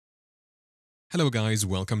Hello guys,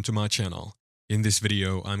 welcome to my channel. In this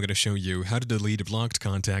video, I'm going to show you how to delete blocked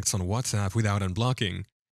contacts on WhatsApp without unblocking.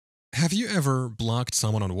 Have you ever blocked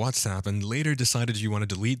someone on WhatsApp and later decided you want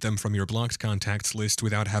to delete them from your blocked contacts list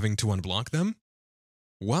without having to unblock them?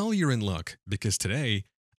 Well, you're in luck, because today,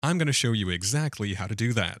 I'm going to show you exactly how to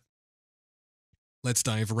do that. Let's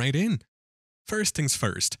dive right in. First things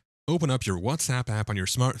first, open up your WhatsApp app on your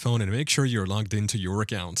smartphone and make sure you're logged into your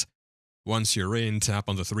account. Once you're in, tap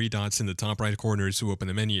on the three dots in the top right corner to open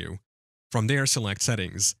the menu. From there, select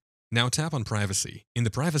Settings. Now tap on Privacy. In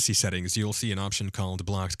the Privacy settings, you'll see an option called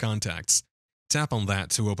Blocked Contacts. Tap on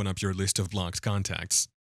that to open up your list of blocked contacts.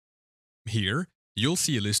 Here, you'll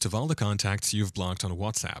see a list of all the contacts you've blocked on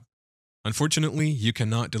WhatsApp. Unfortunately, you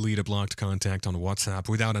cannot delete a blocked contact on WhatsApp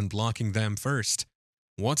without unblocking them first.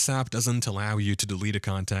 WhatsApp doesn't allow you to delete a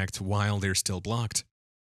contact while they're still blocked.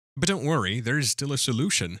 But don't worry, there's still a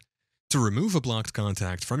solution. To remove a blocked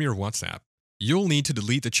contact from your WhatsApp, you'll need to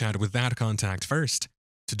delete the chat with that contact first.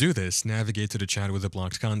 To do this, navigate to the chat with the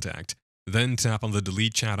blocked contact. Then tap on the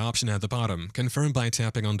Delete Chat option at the bottom, confirm by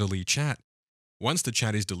tapping on Delete Chat. Once the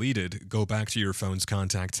chat is deleted, go back to your phone's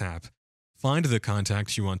Contacts app. Find the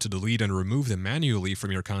contacts you want to delete and remove them manually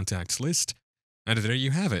from your contacts list. And there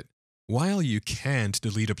you have it. While you can't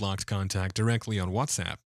delete a blocked contact directly on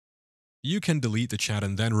WhatsApp, you can delete the chat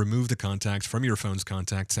and then remove the contact from your phone's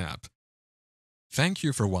Contacts app. Thank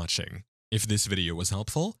you for watching. If this video was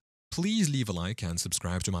helpful, please leave a like and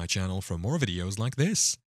subscribe to my channel for more videos like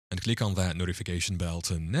this. And click on that notification bell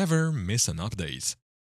to never miss an update.